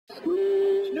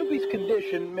Snoopy's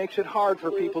condition makes it hard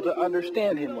for people to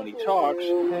understand him when he talks,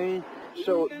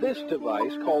 so this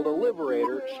device, called a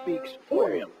liberator, speaks for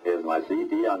him. Is my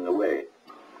CD on the way?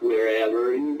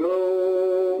 Wherever you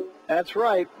go. That's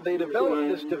right, they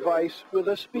developed this device with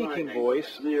a speaking voice.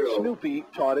 Snoopy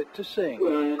taught it to sing.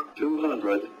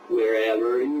 200,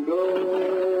 wherever you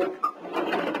go.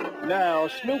 Now,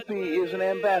 Snoopy is an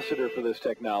ambassador for this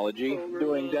technology,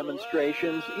 doing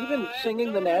demonstrations, even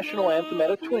singing the national anthem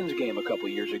at a Twins game a couple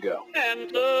years ago.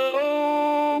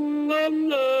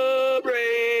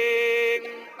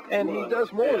 And he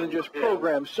does more than just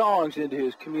program songs into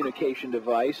his communication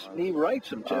device. He writes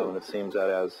them, too. It seems that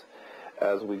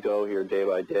as we go here day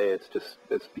by day, it's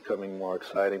becoming more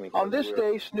exciting. On this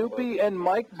day, Snoopy and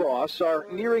Mike Boss are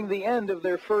nearing the end of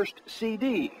their first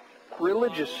CD.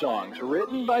 Religious songs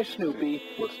written by Snoopy.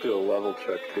 Let's do a level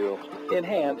check, too.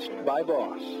 Enhanced by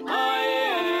Boss. I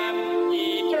am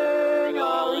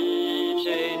eternally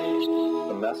changed.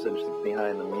 The message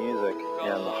behind the music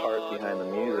and the heart behind the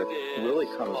music really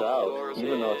comes out,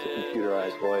 even though it's a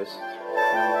computerized voice.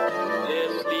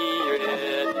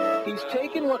 He's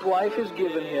taken what life has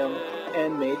given him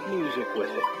and made music with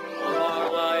it.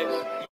 Our lives